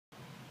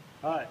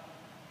Hi,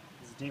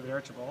 this is David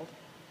Archibald,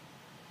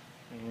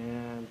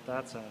 and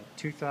that's a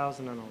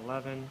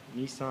 2011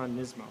 Nissan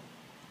Nismo.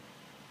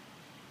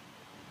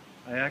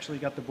 I actually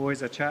got the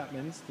boys at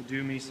Chapman's to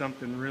do me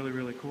something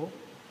really cool,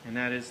 and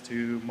that is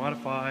to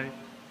modify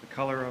the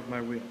color of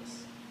my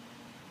wheels.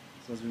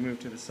 So as we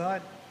move to the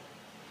side,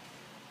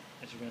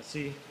 as you're going to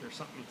see, there's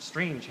something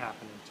strange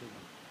happening to them,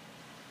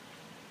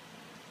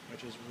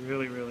 which is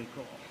really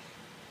cool.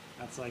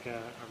 That's like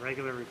a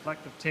regular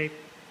reflective tape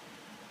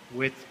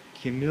with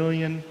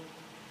chameleon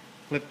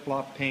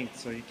flip-flop paint,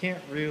 so you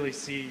can't really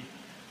see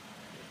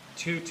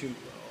too well.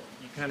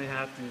 You kind of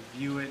have to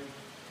view it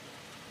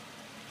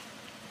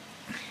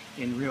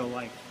in real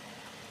life.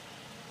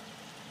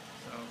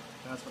 So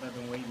that's what I've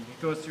been waiting.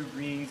 It goes through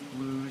greens,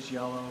 blues,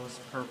 yellows,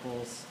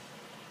 purples,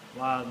 a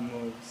lot of the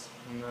modes.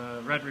 And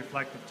the red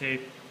reflective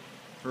tape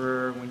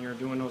for when you're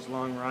doing those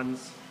long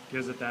runs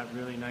gives it that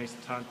really nice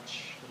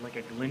touch, like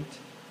a glint.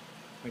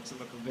 Makes it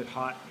look a bit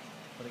hot,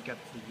 but it gets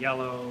the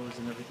yellows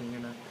and everything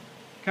in it.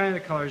 Kind of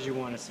the colors you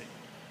want to see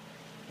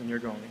when you're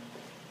going.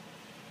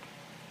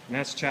 And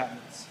that's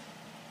Chapman's.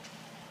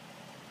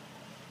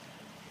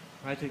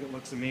 I think it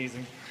looks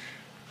amazing.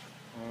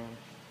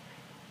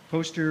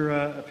 Post your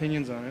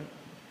opinions on it.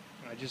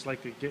 I just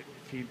like to get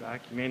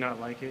feedback. You may not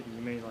like it, and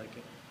you may like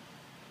it.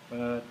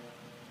 But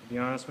to be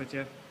honest with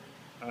you,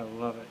 I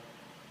love it.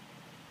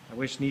 I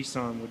wish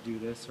Nissan would do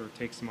this or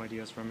take some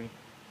ideas from me.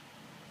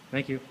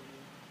 Thank you.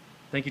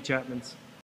 Thank you, Chapman's.